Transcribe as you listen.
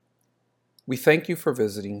We thank you for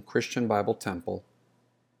visiting Christian Bible Temple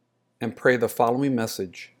and pray the following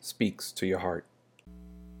message speaks to your heart.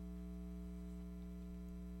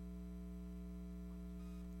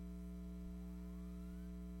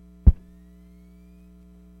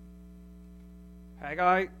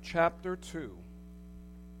 Haggai chapter 2.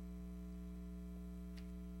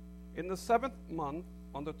 In the 7th month,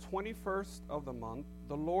 on the 21st of the month,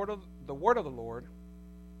 the word of the Lord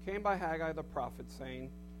came by Haggai the prophet, saying,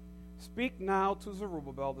 Speak now to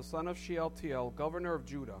Zerubbabel, the son of Shealtiel, governor of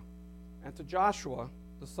Judah, and to Joshua,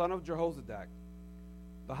 the son of Jehozadak,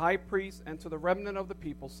 the high priest, and to the remnant of the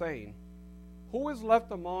people, saying, Who is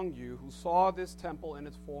left among you who saw this temple in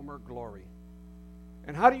its former glory?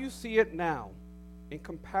 And how do you see it now? In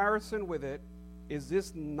comparison with it, is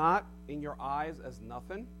this not in your eyes as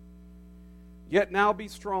nothing? Yet now be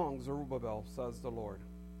strong, Zerubbabel, says the Lord,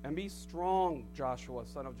 and be strong, Joshua,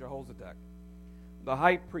 son of Jehozadak, the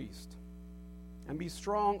high priest, and be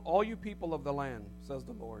strong, all you people of the land, says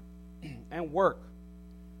the Lord, and work,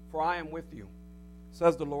 for I am with you,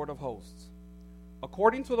 says the Lord of hosts.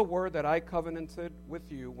 According to the word that I covenanted with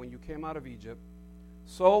you when you came out of Egypt,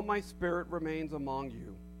 so my spirit remains among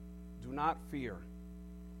you. Do not fear.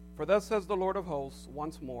 For thus says the Lord of hosts,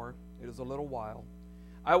 once more, it is a little while,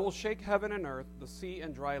 I will shake heaven and earth, the sea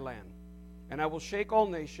and dry land. And I will shake all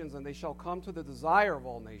nations, and they shall come to the desire of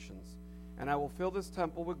all nations. And I will fill this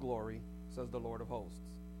temple with glory, says the Lord of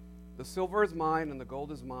hosts. The silver is mine, and the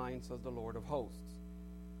gold is mine, says the Lord of hosts.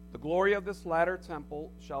 The glory of this latter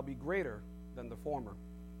temple shall be greater than the former,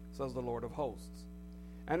 says the Lord of hosts.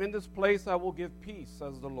 And in this place I will give peace,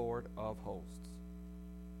 says the Lord of hosts.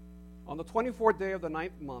 On the 24th day of the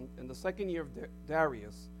 9th month, in the 2nd year of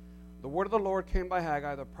Darius, the word of the Lord came by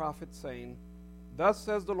Haggai the prophet, saying, Thus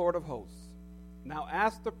says the Lord of hosts, Now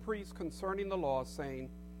ask the priest concerning the law, saying,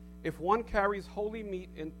 If one carries holy meat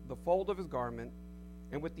in the fold of his garment,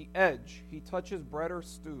 and with the edge he touches bread or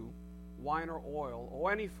stew, wine or oil,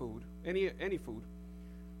 or any food,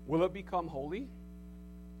 will it become holy?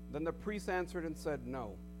 Then the priest answered and said,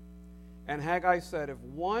 No. And Haggai said, If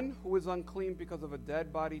one who is unclean because of a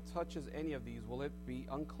dead body touches any of these, will it be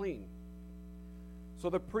unclean? So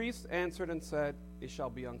the priest answered and said, It shall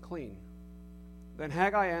be unclean. Then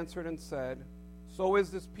Haggai answered and said, So is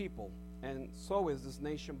this people, and so is this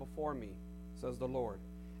nation before me, says the Lord.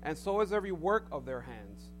 And so is every work of their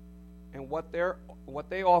hands, and what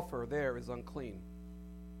they offer there is unclean.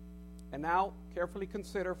 And now carefully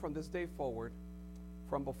consider from this day forward,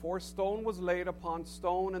 from before stone was laid upon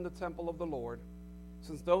stone in the temple of the Lord,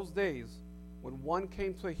 since those days when one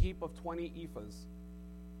came to a heap of 20 ephahs,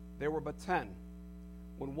 there were but 10.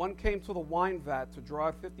 When one came to the wine vat to draw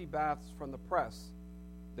out 50 baths from the press,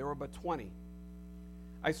 there were but 20.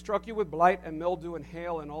 I struck you with blight and mildew and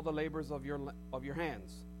hail and all the labors of your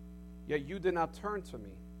hands, yet you did not turn to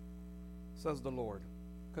me, says the Lord.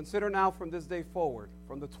 Consider now from this day forward,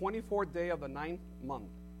 from the 24th day of the 9th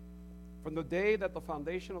month, from the day that the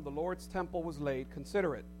foundation of the Lord's temple was laid,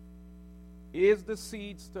 consider it. Is the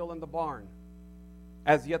seed still in the barn?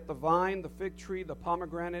 As yet the vine, the fig tree, the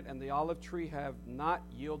pomegranate, and the olive tree have not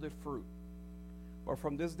yielded fruit. But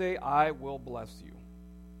from this day I will bless you.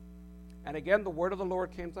 And again the word of the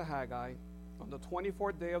Lord came to Haggai on the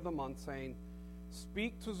 24th day of the month, saying,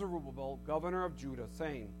 Speak to Zerubbabel, governor of Judah,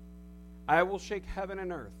 saying, I will shake heaven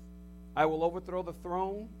and earth. I will overthrow the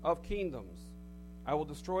throne of kingdoms. I will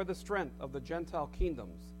destroy the strength of the Gentile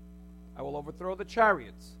kingdoms. I will overthrow the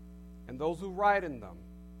chariots and those who ride in them.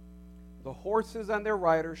 The horses and their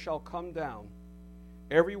riders shall come down,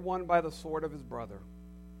 every one by the sword of his brother.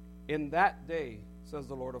 In that day, says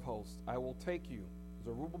the Lord of hosts, I will take you,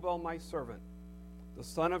 Zerubbabel my servant, the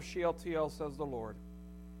son of Shealtiel, says the Lord,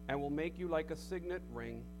 and will make you like a signet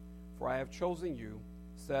ring, for I have chosen you,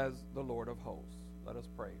 says the Lord of hosts. Let us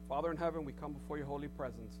pray. Father in heaven, we come before your holy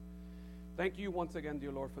presence. Thank you once again,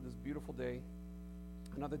 dear Lord, for this beautiful day.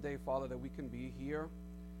 Another day, Father, that we can be here,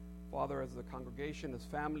 Father, as a congregation, as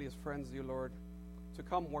family, as friends, dear Lord, to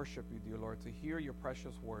come worship you, dear Lord, to hear your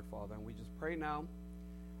precious word, Father. And we just pray now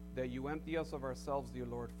that you empty us of ourselves, dear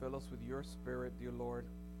Lord. Fill us with your spirit, dear Lord,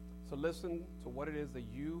 to listen to what it is that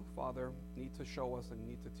you, Father, need to show us and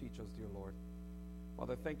need to teach us, dear Lord.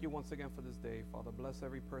 Father, thank you once again for this day. Father, bless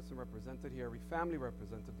every person represented here, every family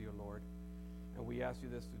represented, dear Lord. And we ask you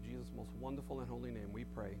this through Jesus' most wonderful and holy name. We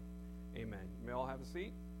pray. Amen. You may all have a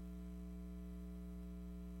seat.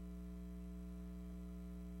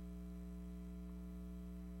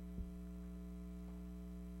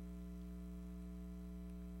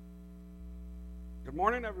 Good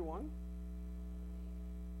morning, everyone.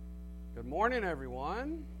 Good morning,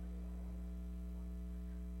 everyone.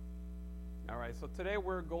 All right, so today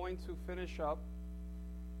we're going to finish up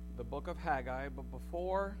the book of Haggai, but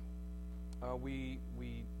before we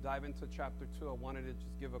dive into chapter 2, I wanted to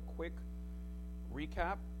just give a quick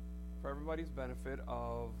recap for everybody's benefit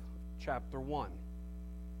of chapter 1.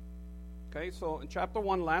 Okay, so in chapter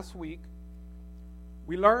 1 last week,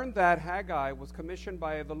 we learned that Haggai was commissioned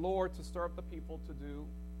by the Lord to stir up the people to do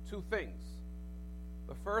two things.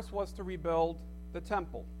 The first was to rebuild the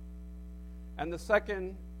temple, and the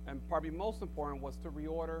second, and probably most important, was to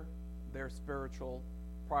reorder their spiritual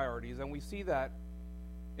priorities. And we see that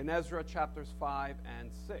in Ezra chapters 5 and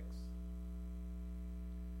 6.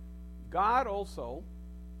 God also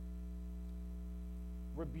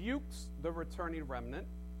rebukes the returning remnant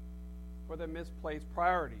for their misplaced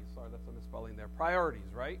priorities. Sorry, that's a misspelling there.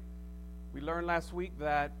 Priorities, right? We learned last week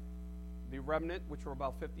that the remnant, which were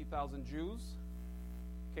about 50,000 Jews,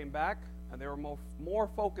 came back, and they were more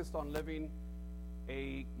focused on living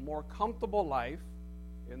a more comfortable life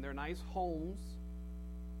in their nice homes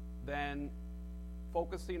than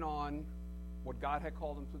focusing on what God had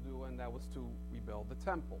called them to do, and that was to rebuild the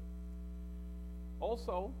temple.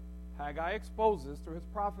 Also, Haggai exposes through his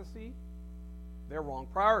prophecy their wrong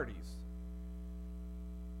priorities.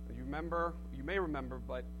 You may remember,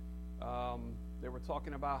 but they were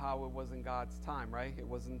talking about how it wasn't God's time, right? It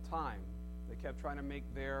wasn't time. They kept trying to make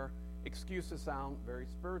their excuses sound very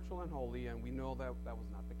spiritual and holy, and we know that that was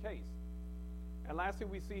not the case. And lastly,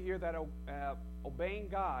 we see here that obeying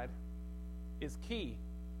God is key.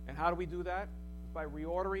 And how do we do that? It's by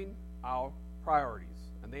reordering our priorities.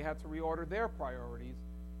 And they had to reorder their priorities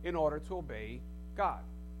in order to obey God.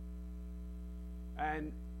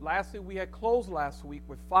 And lastly, we had closed last week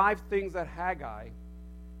with 5 things that Haggai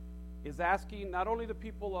is asking not only the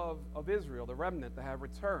people of Israel, the remnant that have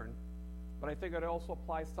returned, but I think it also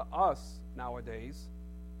applies to us nowadays.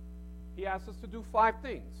 He asks us to do 5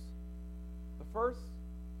 things. The first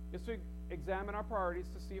is to examine our priorities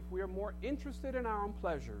to see if we are more interested in our own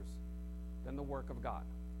pleasures than the work of God.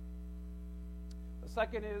 The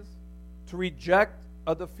second is to reject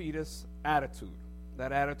a defeatist attitude.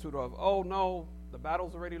 That attitude of, oh no, the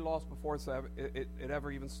battle's already lost before it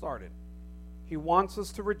ever even started. He wants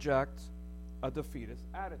us to reject a defeatist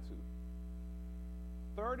attitude.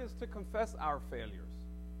 Third is to confess our failures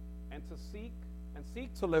and to seek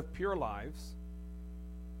to live pure lives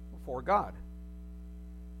before God.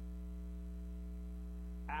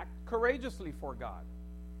 Act courageously for God.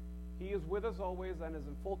 He is with us always and is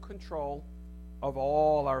in full control of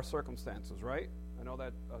all our circumstances, right? I know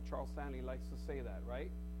that Charles Stanley likes to say that,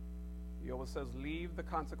 right? He always says, leave the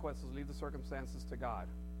consequences, leave the circumstances to God.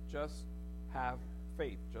 Just have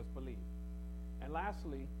faith, just believe. And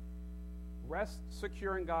lastly, rest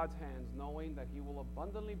secure in God's hands, knowing that he will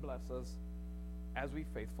abundantly bless us as we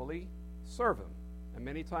faithfully serve him. And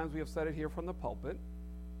many times we have said it here from the pulpit,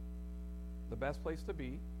 the best place to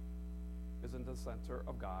be is in the center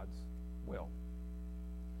of God's will.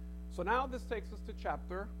 So now this takes us to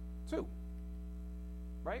chapter 2,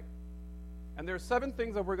 right? And there are 7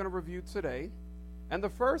 things that we're going to review today. And the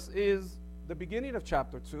first is the beginning of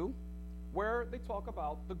chapter 2, where they talk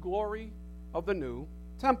about the glory of the new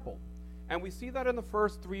temple. And we see that in the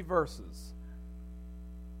first 3 verses.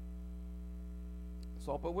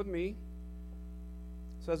 So open with me.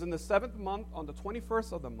 It says, in the 7th month, on the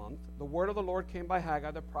 21st of the month, the word of the Lord came by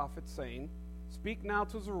Haggai the prophet, saying, speak now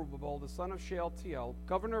to Zerubbabel, the son of Shealtiel,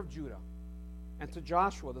 governor of Judah, and to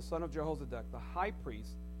Joshua, the son of Jehozadak, the high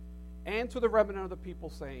priest, and to the remnant of the people,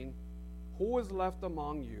 saying, who is left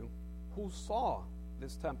among you who saw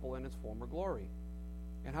this temple in its former glory?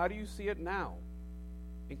 And how do you see it now?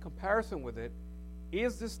 In comparison with it,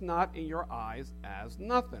 is this not in your eyes as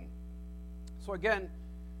nothing? So again,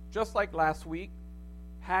 just like last week,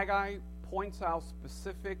 Haggai points out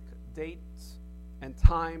specific dates and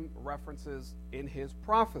time references in his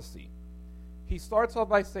prophecy. He starts off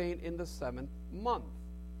by saying in the 7th month.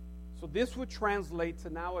 So this would translate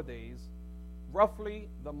to nowadays roughly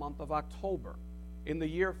the month of October in the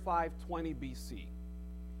year 520 BC.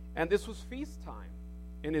 And this was feast time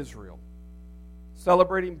in Israel,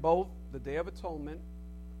 celebrating both the Day of Atonement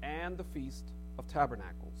and the Feast of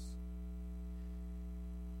Tabernacles.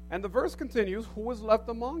 And the verse continues, who is left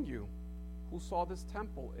among you who saw this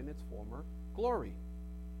temple in its former glory?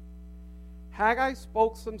 Haggai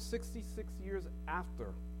spoke some 66 years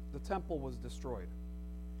after the temple was destroyed.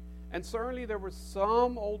 And certainly there were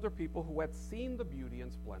some older people who had seen the beauty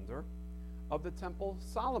and splendor of the temple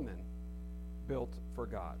Solomon built for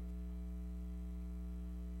God.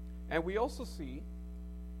 And we also see,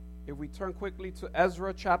 if we turn quickly to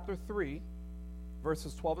Ezra chapter 3,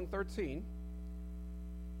 verses 12 and 13,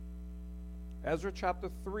 Ezra chapter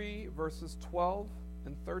 3, verses 12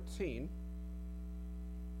 and 13.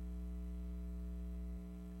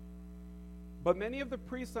 But many of the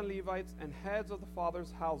priests and Levites and heads of the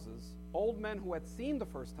fathers' houses, old men who had seen the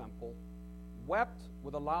first temple, wept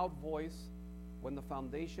with a loud voice when the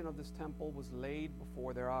foundation of this temple was laid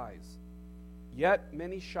before their eyes. Yet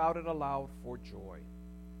many shouted aloud for joy,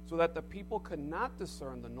 so that the people could not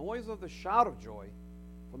discern the noise of the shout of joy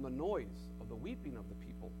from the noise of the weeping of the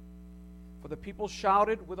people. For the people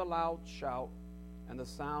shouted with a loud shout, and the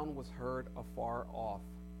sound was heard afar off.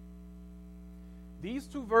 These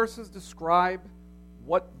two verses describe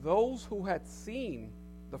what those who had seen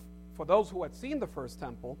the first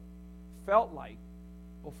temple felt like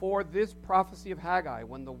before this prophecy of Haggai,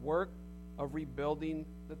 when the work of rebuilding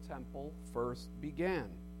the temple first began.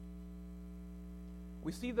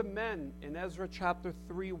 We see the men in Ezra chapter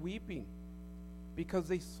 3 weeping because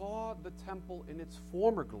they saw the temple in its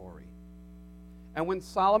former glory. And when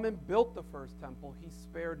Solomon built the first temple, he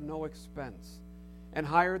spared no expense and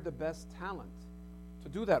hired the best talent to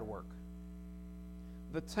do that work.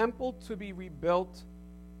 The temple to be rebuilt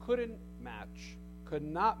could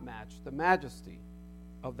not match the majesty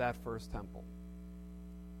of that first temple.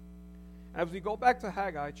 As we go back to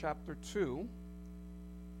Haggai chapter 2,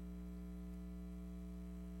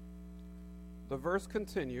 the verse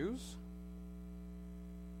continues.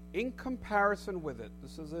 In comparison with it,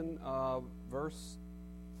 this is in verse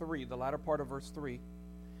 3, the latter part of verse 3.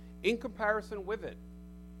 In comparison with it,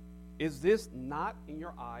 is this not in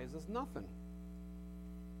your eyes as nothing?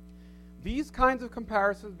 These kinds of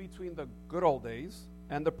comparisons between the good old days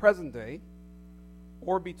and the present day,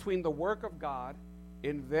 or between the work of God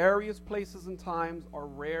in various places and times, are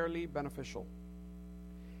rarely beneficial.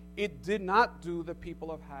 It did not do the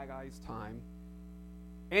people of Haggai's time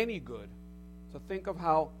any good to think of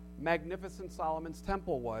how magnificent Solomon's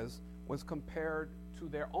temple was compared to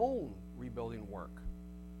their own rebuilding work.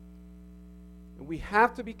 And we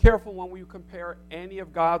have to be careful when we compare any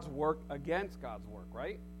of God's work against God's work,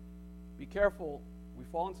 right? Be careful. We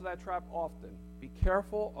fall into that trap often. Be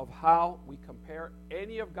careful of how we compare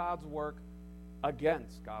any of God's work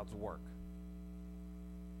against God's work.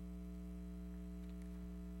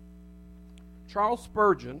 Charles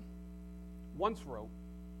Spurgeon once wrote,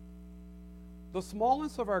 "The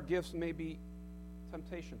smallness of our gifts may be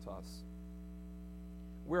temptation to us.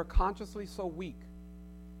 We are consciously so weak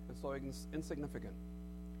and so insignificant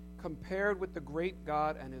compared with the great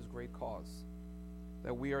God and his great cause,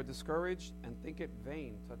 that we are discouraged and think it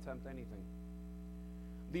vain to attempt anything.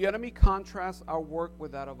 The enemy contrasts our work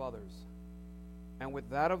with that of others, and with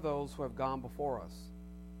that of those who have gone before us.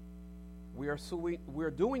 We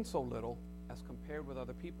are doing so little as compared with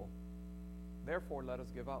other people. Therefore, let us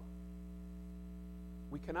give up.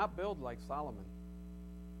 We cannot build like Solomon.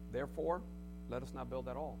 Therefore, let us not build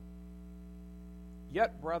at all.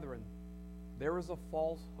 Yet, brethren, there is a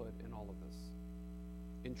falsehood in all of this.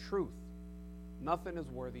 In truth, nothing is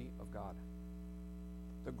worthy of God.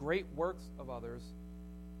 The great works of others,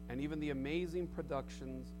 and even the amazing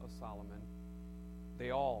productions of Solomon,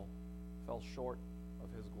 they all fell short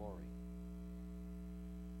of his glory."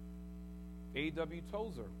 A.W.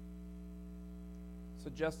 Tozer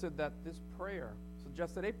suggested a prayer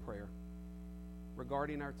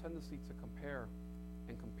regarding our tendency to compare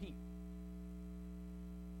and compete.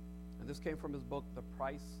 And this came from his book, The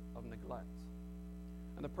Price of Neglect.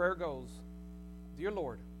 And the prayer goes, "Dear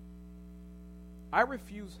Lord, I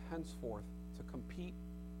refuse henceforth to compete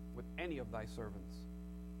with any of thy servants.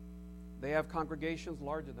 They have congregations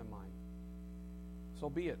larger than mine. So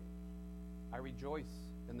be it. I rejoice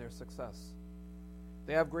in their success.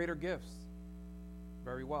 They have greater gifts.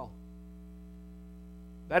 Very well.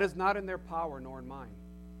 That is not in their power nor in mine.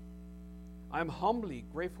 I am humbly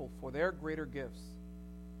grateful for their greater gifts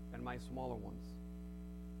and my smaller ones.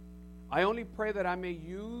 I only pray that I may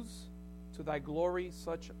use to thy glory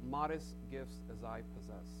such modest gifts as I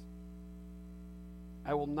possess.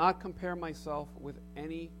 I will not compare myself with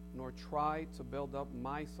any, nor try to build up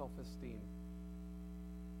my self-esteem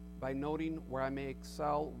by noting where I may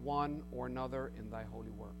excel one or another in thy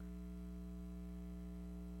holy work.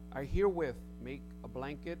 I herewith make a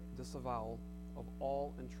blanket disavowal of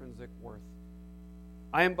all intrinsic worth.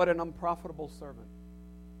 I am but an unprofitable servant.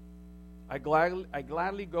 I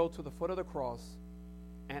gladly go to the foot of the cross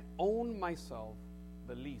and own myself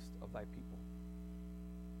the least of thy people.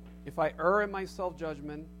 If I err in my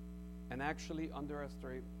self-judgment and actually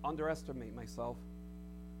underestimate myself,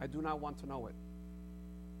 I do not want to know it.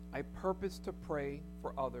 I purpose to pray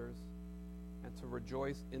for others and to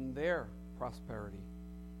rejoice in their prosperity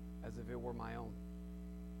as if it were my own.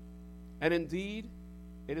 And indeed,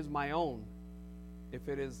 it is my own, if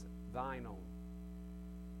it is thine own.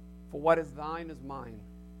 For what is thine is mine.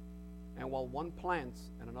 And while one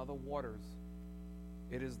plants and another waters,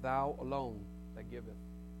 it is thou alone that giveth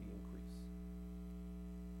the increase.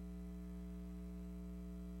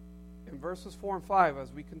 In verses 4 and 5,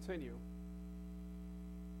 as we continue,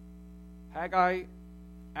 Haggai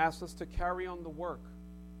asks us to carry on the work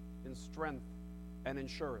in strength and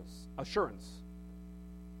assurance.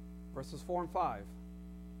 Verses 4 and 5.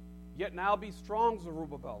 Yet now be strong,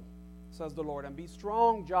 Zerubbabel, says the Lord, and be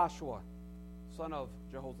strong, Joshua, son of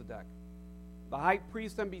Jehozadak, the high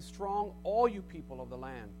priest, and be strong, all you people of the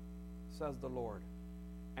land, says the Lord,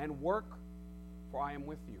 and work, for I am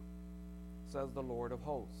with you, says the Lord of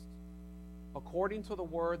hosts. According to the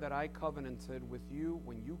word that I covenanted with you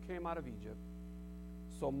when you came out of Egypt,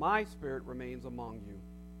 so my spirit remains among you.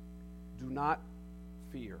 Do not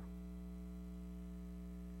fear.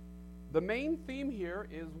 The main theme here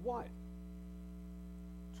is what?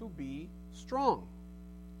 To be strong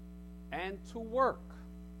and to work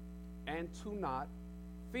and to not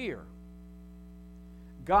fear.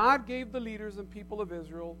 God gave the leaders and people of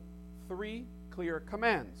Israel 3 clear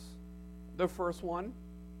commands. The first one,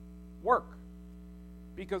 work,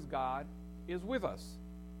 because God is with us.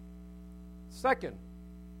 Second,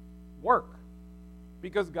 work,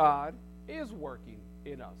 because God is working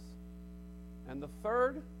in us. And the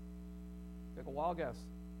third, take a wild guess,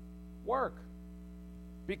 work,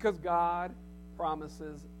 because God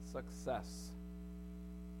promises success.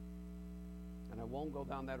 And I won't go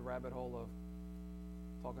down that rabbit hole of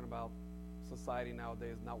talking about society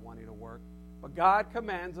nowadays not wanting to work. But God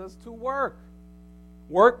commands us to work.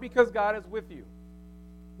 Work because God is with you.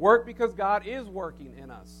 Work because God is working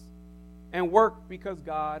in us. And work because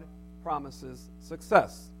God promises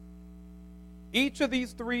success. Each of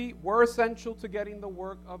these 3 were essential to getting the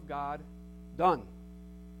work of God done.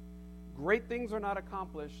 Great things are not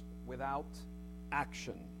accomplished without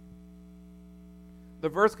action. The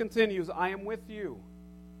verse continues, I am with you,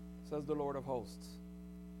 says the Lord of hosts.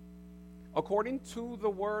 According to the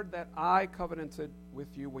word that I covenanted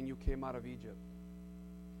with you when you came out of Egypt.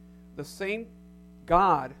 The same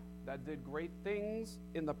God that did great things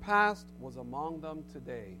in the past was among them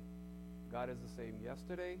today. God is the same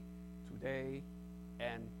yesterday, today,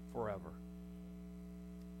 and forever.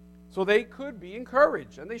 So they could be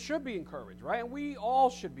encouraged, and they should be encouraged, right? And we all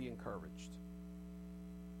should be encouraged.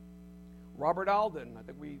 Robert Alden, I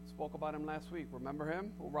think we spoke about him last week. Remember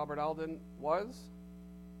him, who Robert Alden was?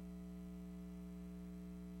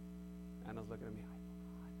 Anna's looking at me.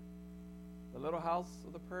 The Little House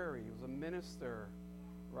of the Prairie. He was a minister.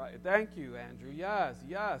 Right? Thank you, Andrew. Yes,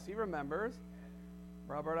 he remembers.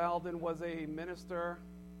 Robert Alden was a minister,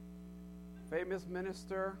 famous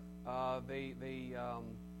minister. They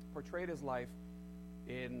portrayed his life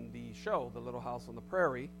in the show, The Little House on the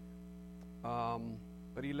Prairie.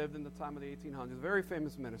 But he lived in the time of the 1800s. Very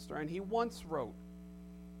famous minister. And he once wrote,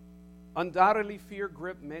 undoubtedly fear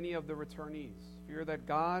gripped many of the returnees. Fear that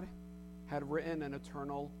God had written an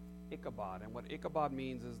eternal Ichabod. And what Ichabod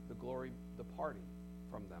means is the glory departing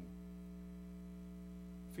from them.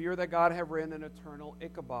 Fear that God had written an eternal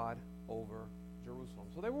Ichabod over Jerusalem.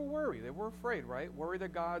 So they were worried. They were afraid, right? Worried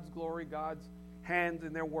that God's glory, God's hand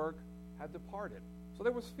in their work had departed. So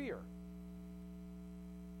there was fear.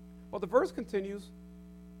 Well, the verse continues,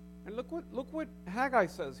 and look what Haggai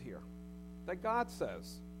says here. That God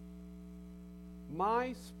says,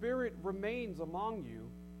 my spirit remains among you.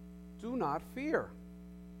 Do not fear.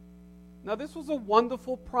 Now, this was a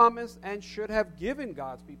wonderful promise and should have given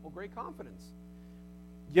God's people great confidence.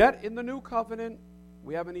 Yet, in the new covenant,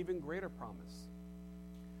 we have an even greater promise.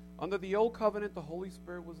 Under the old covenant, the Holy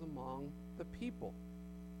Spirit was among the people.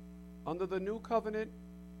 Under the new covenant,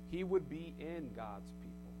 he would be in God's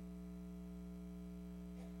people.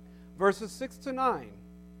 Verses 6 to 9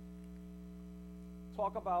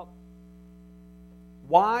 talk about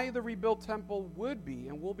why the rebuilt temple would be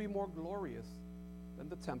and will be more glorious than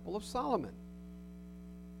the temple of Solomon.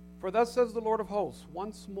 For thus says the Lord of hosts,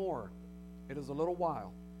 once more, it is a little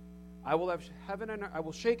while, I will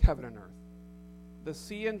shake heaven and earth, the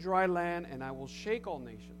sea and dry land, and I will shake all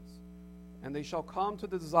nations, and they shall come to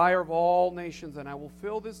the desire of all nations, and I will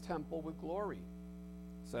fill this temple with glory,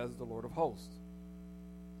 says the Lord of hosts.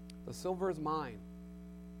 The silver is mine,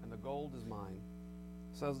 and the gold is mine,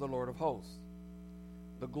 says the Lord of hosts.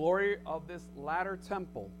 The glory of this latter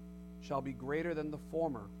temple shall be greater than the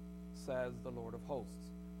former, says the Lord of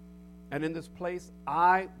hosts. And in this place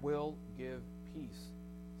I will give peace,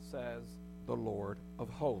 says the Lord of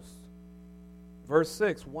hosts. Verse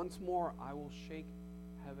 6, once more I will shake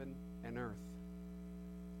heaven and earth.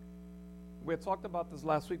 We had talked about this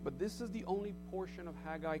last week, but this is the only portion of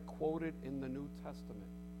Haggai quoted in the New Testament.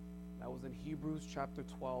 That was in Hebrews chapter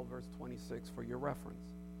 12, verse 26, for your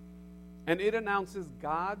reference. And it announces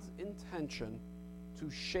God's intention to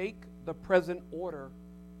shake the present order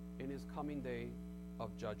in his coming day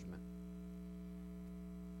of judgment.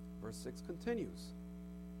 Verse 6 continues.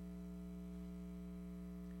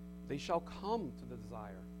 They shall come to the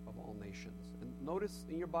desire of all nations. And notice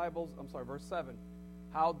in your Bibles, verse 7,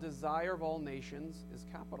 how desire of all nations is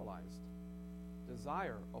capitalized.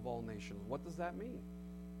 Desire of all nations. What does that mean?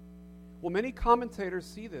 Well, many commentators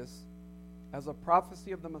see this as a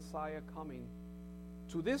prophecy of the Messiah coming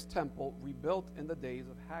to this temple rebuilt in the days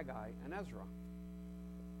of Haggai and Ezra.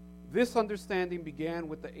 This understanding began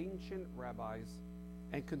with the ancient rabbis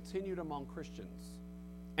and continued among Christians,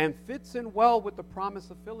 and fits in well with the promise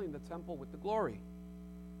of filling the temple with the glory.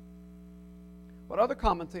 But other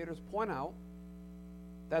commentators point out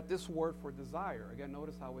that this word for desire, again,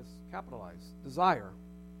 notice how it's capitalized, desire,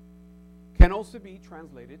 can also be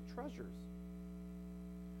translated treasures.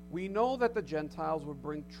 We know that the Gentiles would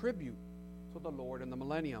bring tribute to the Lord in the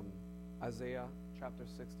millennium. Isaiah chapter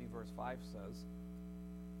 60, verse 5 says.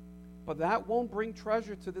 But that won't bring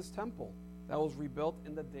treasure to this temple that was rebuilt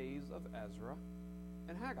in the days of Ezra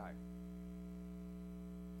and Haggai.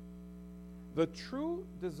 The true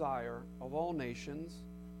desire of all nations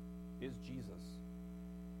is Jesus,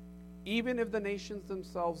 even if the nations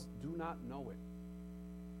themselves do not know it.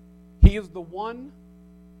 He is the one,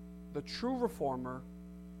 the true reformer,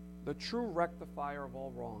 the true rectifier of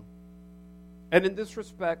all wrong. And in this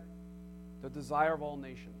respect, the desire of all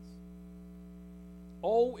nations.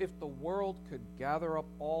 Oh, if the world could gather up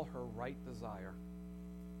all her right desire,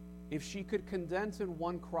 if she could condense in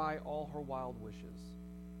one cry all her wild wishes,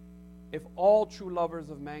 if all true lovers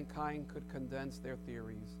of mankind could condense their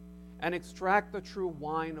theories and extract the true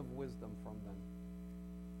wine of wisdom from them,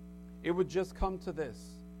 it would just come to this.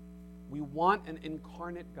 We want an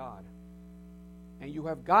incarnate God, and you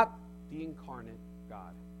have got the incarnate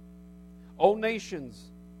God. O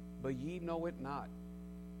nations, but ye know it not.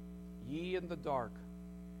 Ye in the dark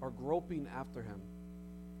are groping after him,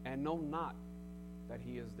 and know not that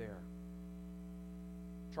he is there.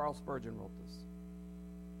 Charles Spurgeon wrote this.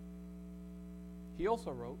 He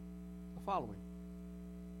also wrote the following.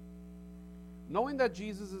 Knowing that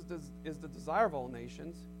Jesus is the desire of all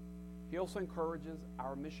nations, he also encourages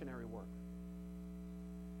our missionary work.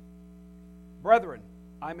 Brethren,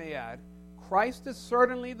 I may add, Christ is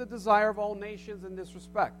certainly the desire of all nations in this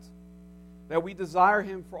respect, that we desire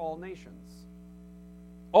him for all nations.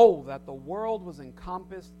 Oh, that the world was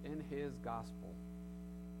encompassed in his gospel.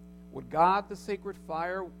 Would God, the sacred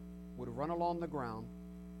fire, would run along the ground,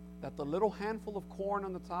 that the little handful of corn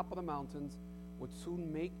on the top of the mountains would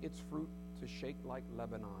soon make its fruit to shake like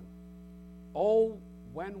Lebanon. Oh,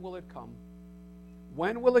 when will it come?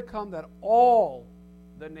 When will it come that all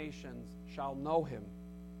the nations shall know him?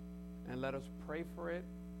 And let us pray for it,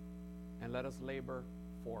 and let us labor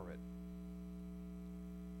for it.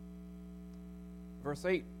 Verse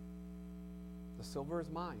 8, the silver is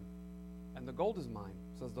mine, and the gold is mine,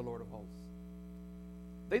 says the Lord of hosts.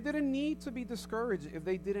 They didn't need to be discouraged if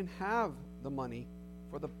they didn't have the money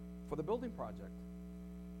for the building project.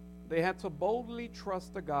 They had to boldly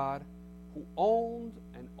trust the God who owned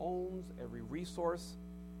and owns every resource,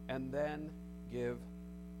 and then give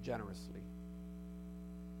generously.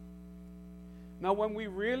 Now, when we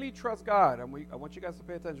really trust God, and I want you guys to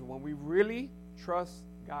pay attention, when we really trust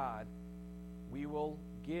God, we will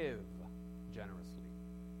give generously.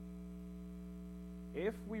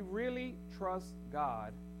 If we really trust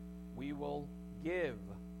God, we will give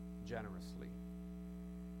generously.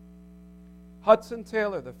 Hudson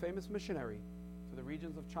Taylor, the famous missionary to the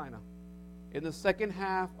regions of China, in the second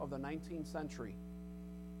half of the 19th century,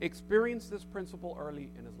 experienced this principle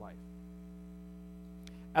early in his life.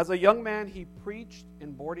 As a young man, he preached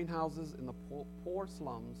in boarding houses in the poor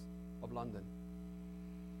slums of London.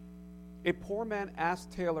 A poor man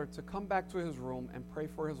asked Taylor to come back to his room and pray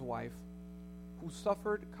for his wife, who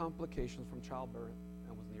suffered complications from childbirth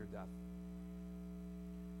and was near death.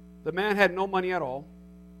 The man had no money at all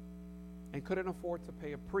and couldn't afford to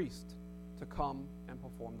pay a priest to come and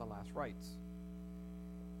perform the last rites.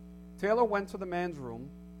 Taylor went to the man's room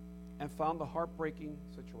and found the heartbreaking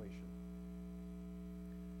situation.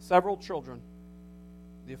 Several children,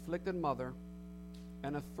 the afflicted mother,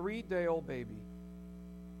 and a 3-day-old baby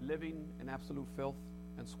living in absolute filth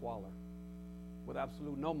and squalor, with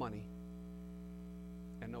absolute no money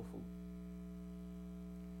and no food.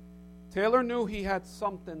 Taylor knew he had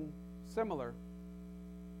something similar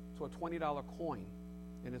to a $20 coin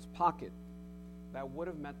in his pocket that would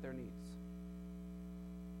have met their needs.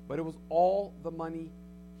 but it was all the money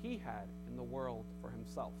he had in the world for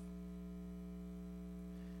himself.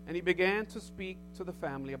 And he began to speak to the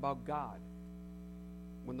family about God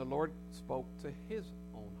when the Lord spoke to his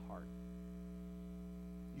own heart.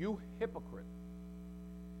 You hypocrite,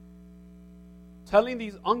 telling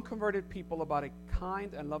these unconverted people about a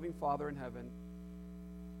kind and loving Father in heaven,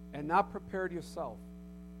 and not prepared yourself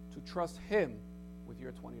to trust him with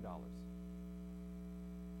your $20.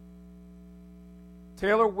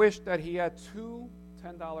 Taylor wished that he had two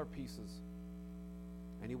 $10 pieces,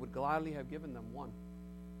 and he would gladly have given them one.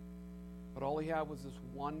 But all he had was this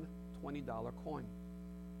one $20 coin.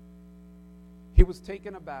 He was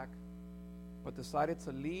taken aback, but decided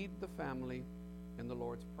to lead the family in the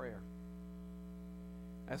Lord's Prayer.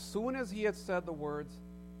 As soon as he had said the words,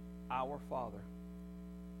 "Our Father,"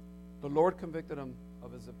 the Lord convicted him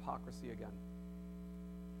of his hypocrisy again.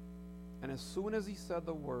 And as soon as he said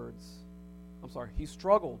the words, he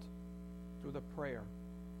struggled through the prayer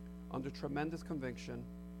under tremendous conviction,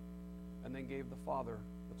 and then gave the father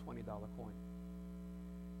the $20 coin.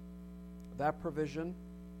 That provision,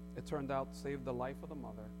 it turned out, saved the life of the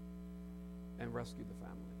mother and rescued the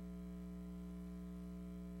family.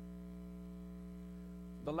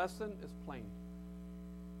 The lesson is plain.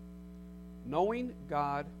 Knowing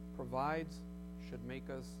God provides should make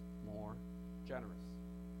us more generous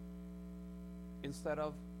instead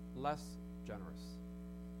of less generous.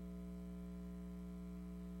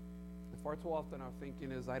 And far too often our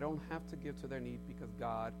thinking is, I don't have to give to their need because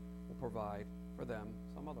God will provide for them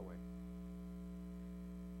some other way.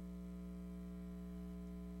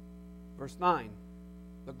 Verse 9,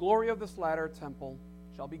 the glory of this latter temple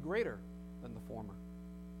shall be greater than the former.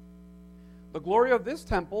 The glory of this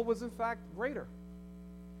temple was in fact greater.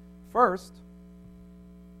 First,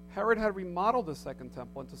 Herod had remodeled the second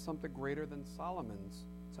temple into something greater than Solomon's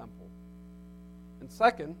temple. And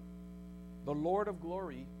second, the Lord of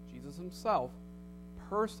glory, Jesus himself,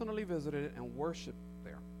 personally visited it and worshiped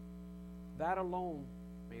there. That alone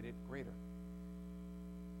made it greater.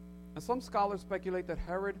 And some scholars speculate that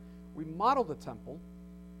Herod remodeled the temple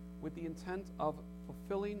with the intent of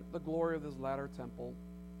fulfilling the glory of this latter temple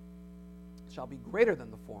shall be greater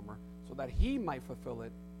than the former, so that he might fulfill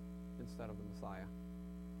it instead of the Messiah.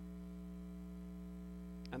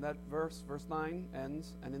 And that verse 9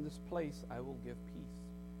 ends, and in this place I will give peace.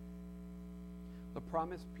 The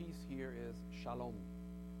promised peace here is shalom.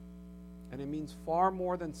 And it means far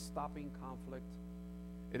more than stopping conflict.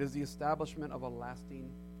 It is the establishment of a lasting,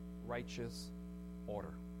 righteous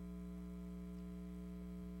order.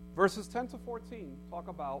 Verses 10 to 14 talk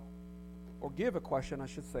about, or give a question, I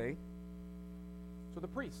should say, to the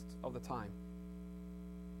priests of the time.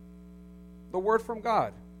 The word from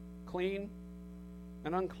God, clean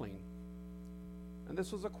and unclean. And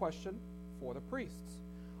this was a question for the priests.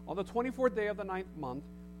 On the 24th day of the 9th month,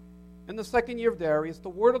 in the 2nd year of Darius, the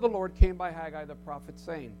word of the Lord came by Haggai the prophet,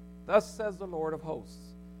 saying, Thus says the Lord of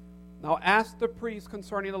hosts, Now ask the priests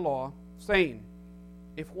concerning the law, saying,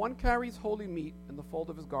 If one carries holy meat in the fold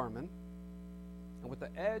of his garment, and with the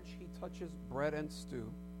edge he touches bread and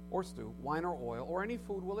stew, wine or oil, or any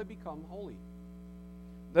food, will it become holy?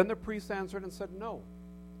 Then the priest answered and said, No.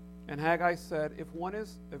 And Haggai said, If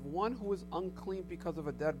one who is unclean because of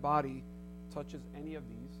a dead body touches any of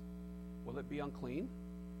these, will it be unclean?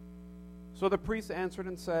 So the priest answered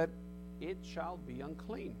and said, It shall be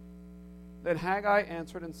unclean. Then Haggai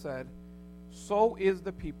answered and said, So is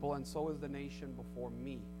the people, and so is the nation before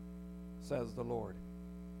me, says the Lord.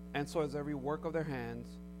 And so is every work of their hands,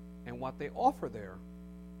 and what they offer there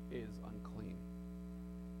is unclean.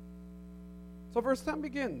 So verse 10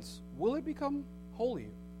 begins, will it become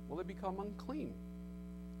holy? Will it become unclean?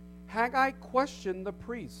 Haggai questioned the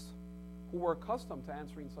priests, who were accustomed to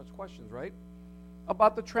answering such questions, right?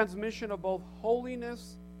 About the transmission of both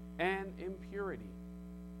holiness and impurity.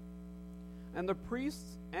 And the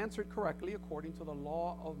priests answered correctly according to the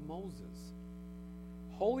law of Moses.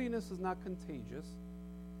 Holiness is not contagious,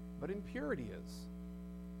 but impurity is.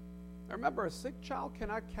 Now remember, a sick child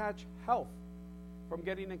cannot catch health from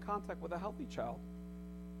getting in contact with a healthy child.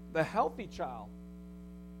 The healthy child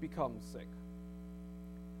becomes sick.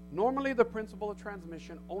 Normally, the principle of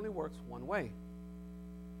transmission only works one way.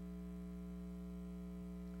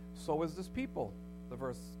 So is this people, the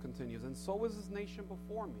verse continues, and so is this nation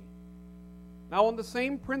before me. Now, on the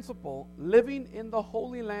same principle, living in the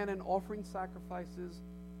Holy Land and offering sacrifices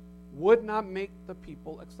would not make the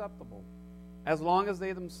people acceptable, as long as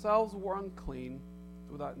they themselves were unclean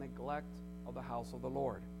through that neglect of the house of the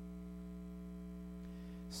Lord.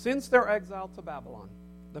 Since their exile to Babylon,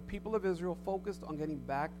 the people of Israel focused on getting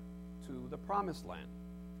back to the Promised Land.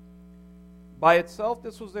 By itself,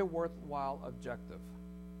 this was a worthwhile objective.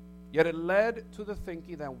 Yet it led to the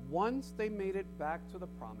thinking that once they made it back to the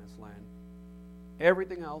promised land,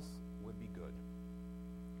 everything else would be good.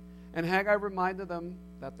 And Haggai reminded them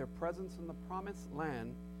that their presence in the promised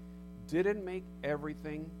land didn't make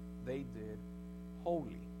everything they did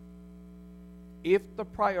holy. If the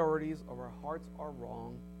priorities of our hearts are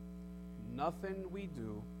wrong, nothing we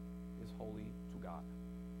do is holy to God.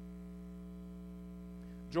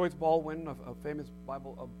 Joyce Baldwin, a famous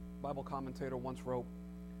Bible commentator, once wrote,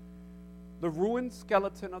 "The ruined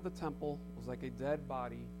skeleton of the temple was like a dead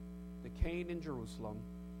body decaying in Jerusalem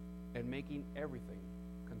and making everything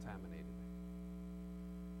contaminated."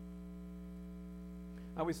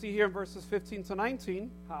 Now we see here in verses 15 to 19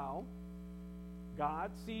 how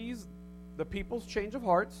God sees the people's change of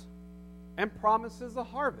hearts and promises a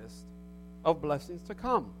harvest of blessings to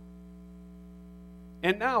come.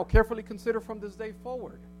 And now, carefully consider from this day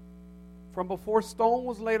forward, from before stone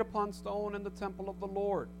was laid upon stone in the temple of the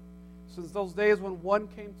Lord, since those days when one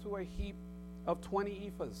came to a heap of 20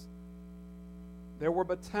 ephahs, there were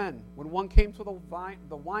but 10. When one came to the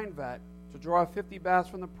wine vat to draw 50 baths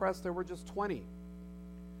from the press, there were just 20.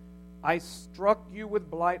 I struck you with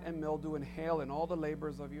blight and mildew and hail in all the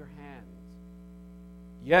labors of your hands.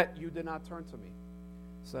 Yet you did not turn to me,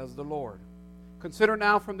 says the Lord. Consider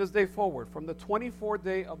now from this day forward, from the 24th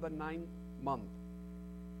day of the 9th month,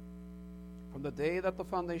 from the day that the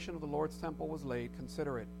foundation of the Lord's temple was laid,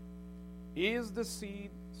 consider it. Is the seed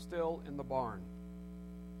still in the barn?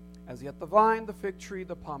 As yet the vine, the fig tree,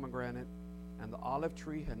 the pomegranate, and the olive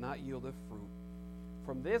tree had not yielded fruit.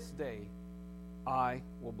 From this day I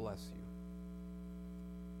will bless you.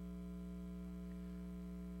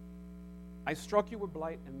 I struck you with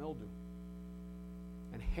blight and mildew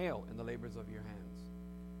and hail in the labors of your hands.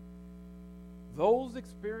 Those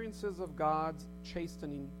experiences of God's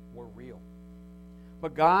chastening were real,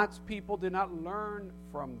 but God's people did not learn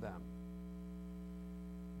from them.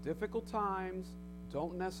 Difficult times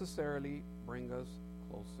don't necessarily bring us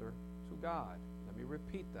closer to God. Let me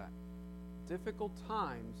repeat that. Difficult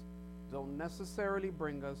times don't necessarily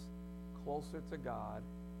bring us closer to God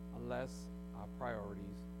unless our priorities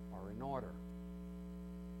are in order.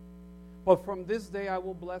 But from this day I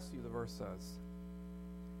will bless you, the verse says.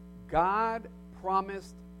 God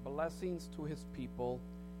promised blessings to his people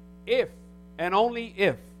if, and only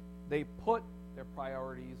if, they put their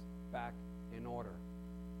priorities back in order,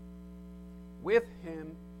 with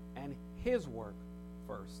him and his work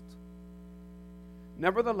first.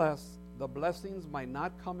 Nevertheless, the blessings might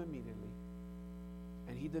not come immediately,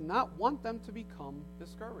 and he did not want them to become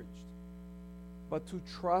discouraged, but to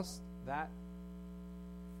trust that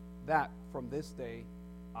from this day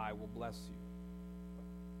I will bless you.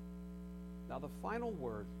 Now the final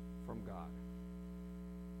word from God.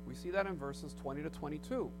 We see that in verses 20 to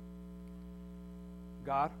 22.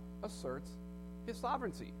 God asserts his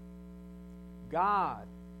sovereignty. God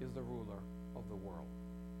is the ruler of the world.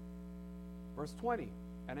 Verse 20.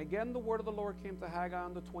 And again the word of the Lord came to Haggai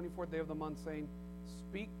on the 24th day of the month, saying,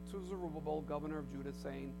 Speak to Zerubbabel, governor of Judah,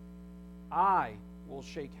 saying, I will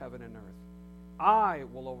shake heaven and earth. I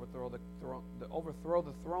will overthrow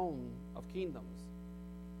the throne of kingdoms.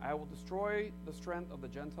 I will destroy the strength of the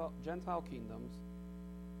Gentile kingdoms.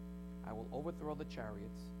 I will overthrow the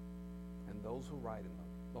chariots and those who ride in them.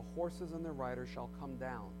 The horses and their riders shall come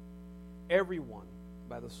down, everyone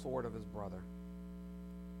by the sword of his brother.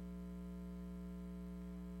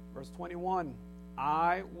 Verse 21,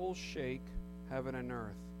 I will shake heaven and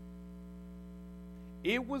earth.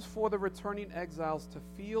 It was for the returning exiles to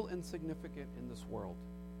feel insignificant in this world,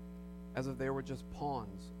 as if they were just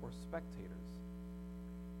pawns or spectators.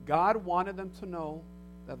 God wanted them to know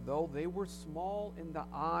that though they were small in the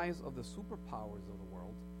eyes of the superpowers of the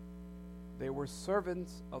world, they were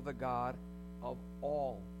servants of the God of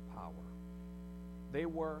all power. They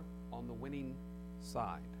were on the winning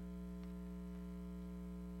side.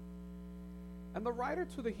 And the writer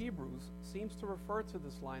to the Hebrews seems to refer to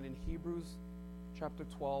this line in Hebrews chapter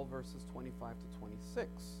 12, verses 25 to 26.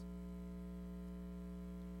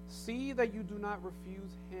 See that you do not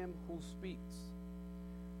refuse him who speaks.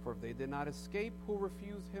 For if they did not escape who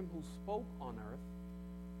refused him who spoke on earth,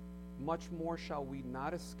 much more shall we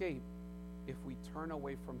not escape if we turn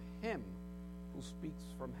away from him who speaks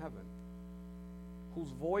from heaven, whose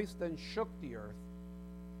voice then shook the earth,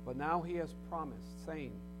 but now he has promised,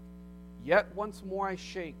 saying, Yet once more I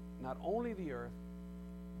shake not only the earth,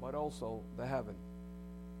 but also the heaven.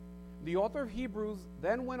 The author of Hebrews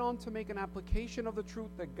then went on to make an application of the truth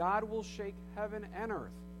that God will shake heaven and earth.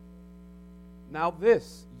 Now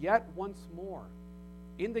this, yet once more,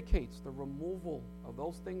 indicates the removal of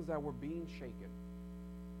those things that were being shaken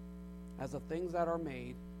as the things that are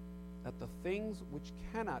made, that the things which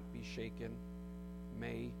cannot be shaken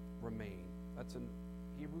may remain. That's in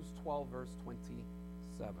Hebrews 12, verse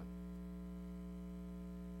 27.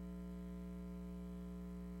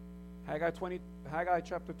 Haggai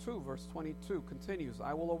chapter 2, verse 22 continues,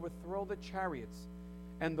 I will overthrow the chariots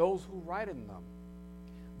and those who ride in them.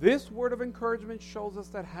 This word of encouragement shows us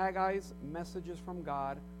that Haggai's messages from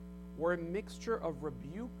God were a mixture of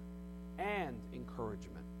rebuke and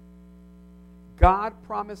encouragement. God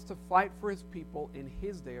promised to fight for his people in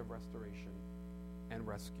his day of restoration and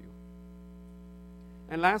rescue.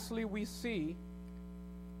 And lastly, we see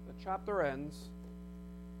the chapter ends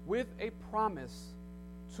with a promise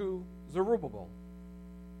to Zerubbabel.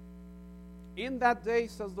 In that day,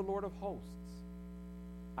 says the Lord of hosts,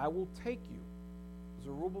 I will take you,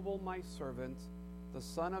 Zerubbabel my servant, the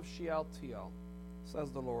son of Shealtiel,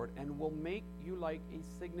 says the Lord, and will make you like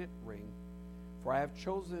a signet ring, for I have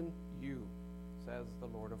chosen you, says the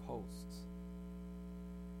Lord of hosts.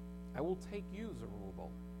 I will take you, Zerubbabel.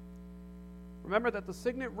 Remember that the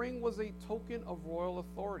signet ring was a token of royal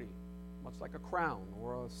authority, much like a crown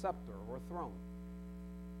or a scepter or a throne.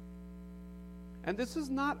 And this is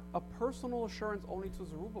not a personal assurance only to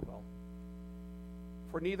Zerubbabel,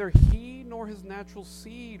 for neither he nor his natural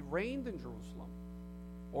seed reigned in Jerusalem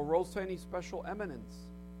or rose to any special eminence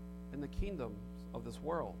in the kingdoms of this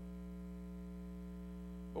world.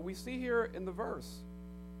 But we see here in the verse,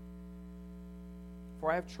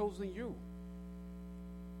 for I have chosen you.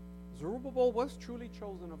 Zerubbabel was truly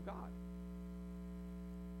chosen of God.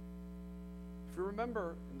 If you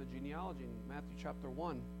remember in the genealogy in Matthew chapter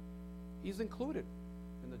 1, he's included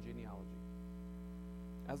in the genealogy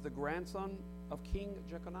as the grandson of King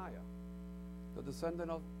Jeconiah, the descendant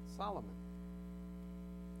of Solomon.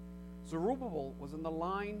 Zerubbabel was in the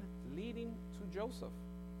line leading to Joseph,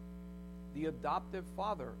 the adoptive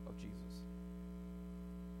father of Jesus.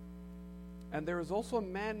 And there is also a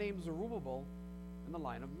man named Zerubbabel in the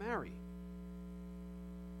line of Mary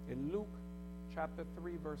in Luke chapter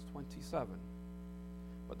 3, verse 27.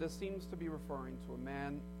 But this seems to be referring to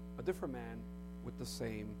a different man with the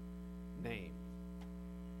same name.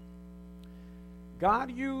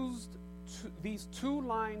 God used these two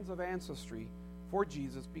lines of ancestry for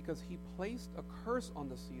Jesus because he placed a curse on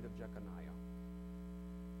the seed of Jeconiah,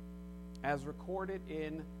 as recorded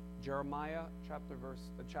in Jeremiah chapter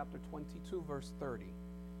 22, verse 30.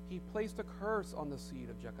 He placed a curse on the seed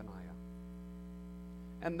of Jeconiah.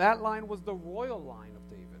 And that line was the royal line of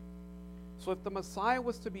David. So if the Messiah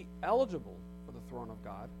was to be eligible for the throne of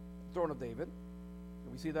God, the throne of David,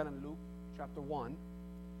 and we see that in Luke chapter 1,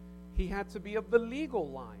 he had to be of the legal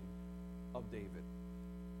line of David,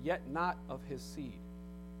 yet not of his seed.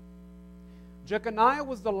 Jeconiah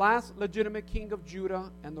was the last legitimate king of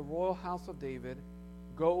Judah, and the royal house of David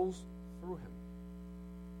goes through him.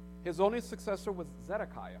 His only successor was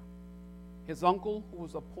Zedekiah, his uncle, who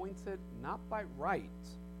was appointed not by right,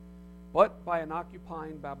 but by an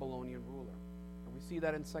occupying Babylonian ruler. And we see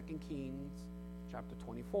that in 2 Kings chapter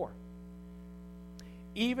 24.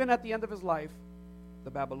 Even at the end of his life,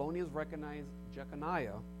 the Babylonians recognized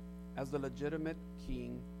Jeconiah as the legitimate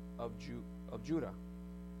king of Judah.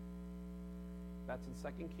 That's in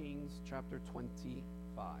 2 Kings chapter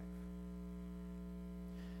 25.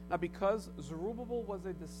 Now, because Zerubbabel was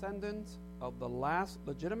a descendant of the last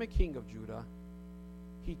legitimate king of Judah,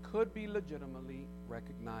 he could be legitimately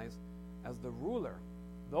recognized as the ruler,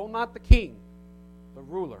 though not the king, the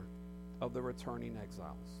ruler of the returning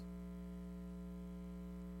exiles.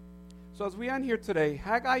 So as we end here today,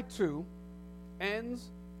 Haggai 2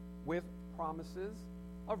 ends with promises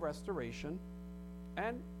of restoration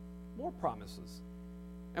and more promises.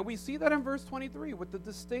 And we see that in verse 23 with the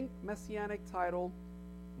distinct messianic title,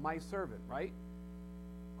 my servant, right?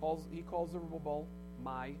 He calls Zerubbabel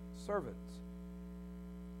my servant.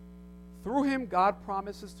 Through him, God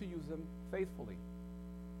promises to use him faithfully,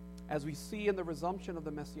 as we see in the resumption of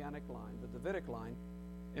the messianic line, the Davidic line,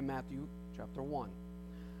 in Matthew chapter 1.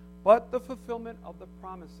 But the fulfillment of the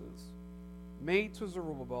promises made to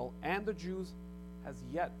Zerubbabel and the Jews has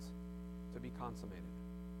yet to be consummated.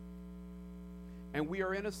 And we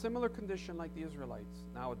are in a similar condition like the Israelites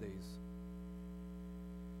nowadays.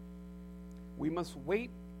 We must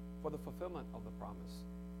wait for the fulfillment of the promise.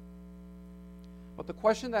 But the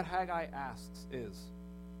question that Haggai asks is,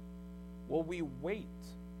 will we wait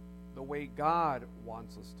the way God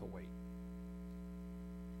wants us to wait?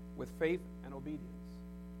 With faith and obedience?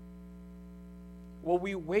 Will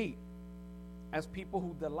we wait as people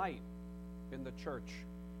who delight in the church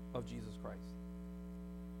of Jesus Christ?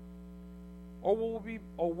 Or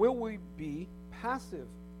will we be passive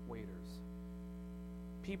waiters?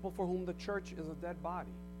 People for whom the church is a dead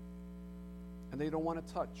body and they don't want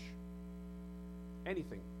to touch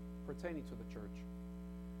anything pertaining to the church.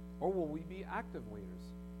 Or will we be active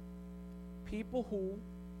waiters? People who,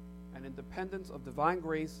 and in dependence of divine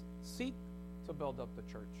grace, seek to build up the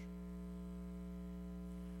church.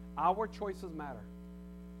 Our choices matter.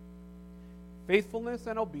 Faithfulness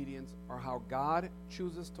and obedience are how God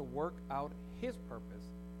chooses to work out His purpose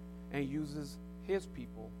and uses His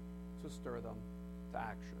people to stir them to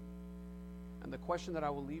action. And the question that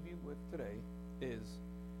I will leave you with today is,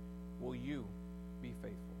 will you be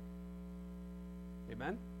faithful?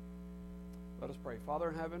 Amen? Let us pray. Father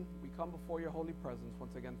in heaven, we come before your holy presence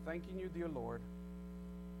once again, thanking you, dear Lord,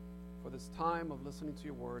 for this time of listening to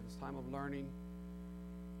your word, this time of learning.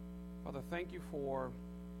 Father, thank you for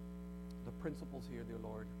the principles here, dear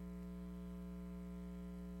Lord,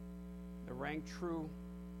 that rang true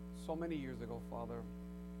so many years ago, Father.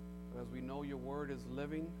 But as we know your word is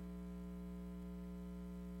living,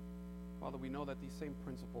 Father, we know that these same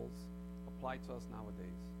principles apply to us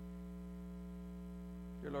nowadays.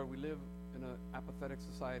 Dear Lord, we live in an apathetic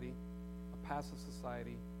society, a passive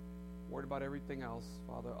society, worried about everything else,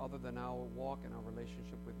 Father, other than our walk and our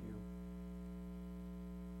relationship with you.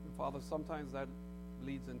 And Father, sometimes that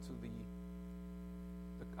leads into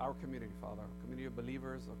our community, Father, a community of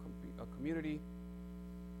believers, a community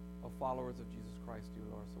of followers of Jesus Christ, dear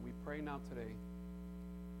Lord. So we pray now today,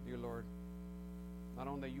 dear Lord, not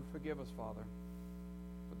only that you forgive us, Father,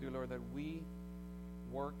 but dear Lord, that we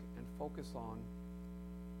work and focus on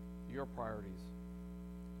your priorities,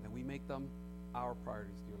 and we make them our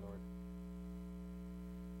priorities, dear Lord.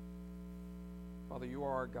 Father, you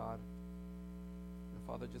are our God. And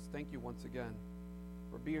Father, just thank you once again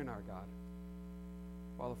for being our God.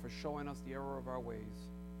 Father, for showing us the error of our ways,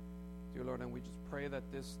 dear Lord, and we just pray that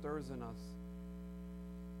this stirs in us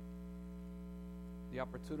the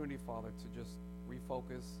opportunity, Father, to just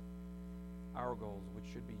refocus our goals, which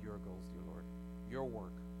should be your goals, dear Lord. Your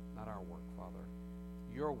work, not our work, Father.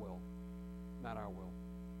 Your will, not our will.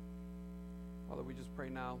 Father, we just pray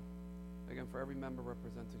now, again, for every member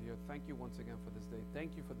represented here. Thank you once again for this day.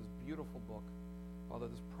 Thank you for this beautiful book, Father,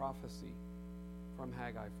 this prophecy from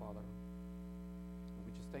Haggai, Father. And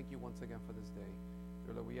we just thank you once again for this day.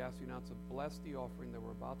 Dear Lord, we ask you now to bless the offering that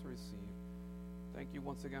we're about to receive. Thank you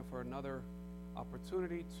once again for another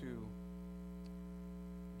opportunity to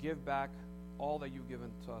give back all that you've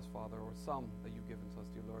given to us, Father, or some that you've given to us,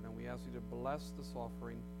 dear Lord. And we ask you to bless this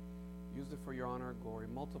offering, use it for your honor and glory,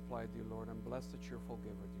 multiply it, dear Lord, and bless the cheerful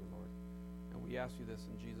giver, dear Lord. And we ask you this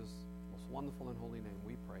in Jesus' most wonderful and holy name,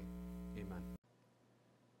 we pray. Amen.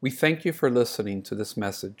 We thank you for listening to this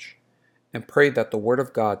message and pray that the Word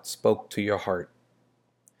of God spoke to your heart.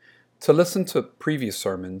 To listen to previous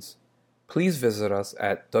sermons, please visit us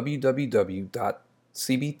at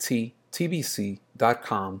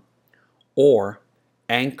www.cbttbc.com or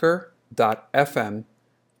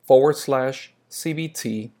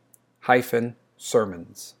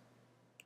anchor.fm/CBT-sermons.